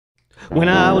When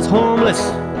I was homeless,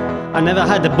 I never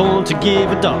had the bone to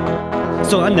give a dog.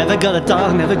 So I never got a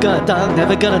dog, never got a dog,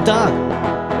 never got a dog.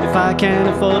 If I can't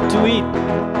afford to eat,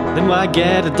 then why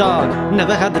get a dog?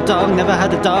 Never had the dog, never had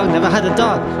the dog, never had a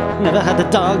dog. Never had the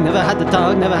dog, never had the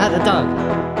dog, never had a dog.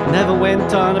 Never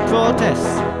went on a protest,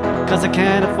 cause I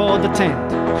can't afford the tent.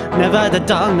 Never had a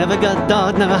dog, never got a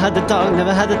dog, never had the dog,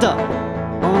 never had a dog.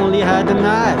 Only had a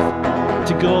knife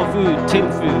to go food,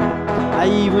 tin food. I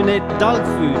even ate dog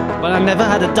food, but I never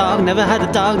had a dog, never had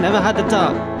a dog, never had a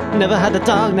dog. Never had a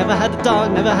dog, never had a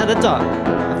dog, never had a dog.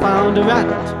 I found a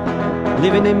rat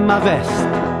living in my vest.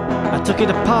 I took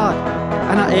it apart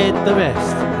and I ate the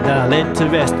rest. Then I laid to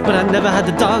rest. But I never had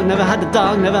a dog, never had a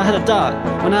dog, never had a dog.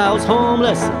 When I was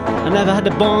homeless, I never had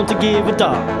a bone to give a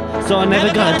dog. So I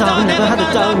never got a dog, never had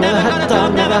a dog, never had a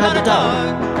dog, never had a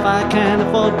dog. If I can't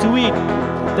afford to eat,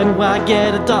 then why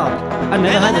get a dog? I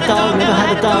never had a dog, never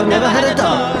had a dog, never had a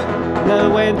dog. Never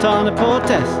went on a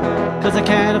protest, cause I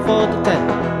can't afford the tent.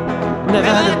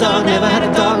 Never had a dog, never had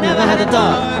a dog, never had a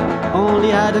dog. Only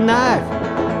had a knife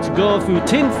to go through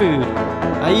tin food.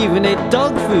 I even ate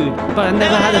dog food, but I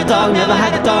never had a dog, never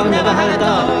had a dog, never had a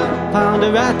dog. Found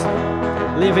a rat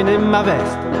living in my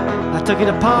vest. I took it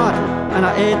apart and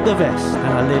I ate the rest.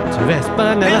 And I lived to rest, but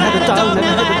I never had a dog,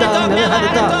 never had a dog, never had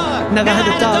a dog. Never had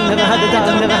a dog, never had a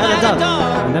dog, never had a dog.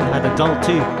 I never had a dog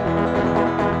too.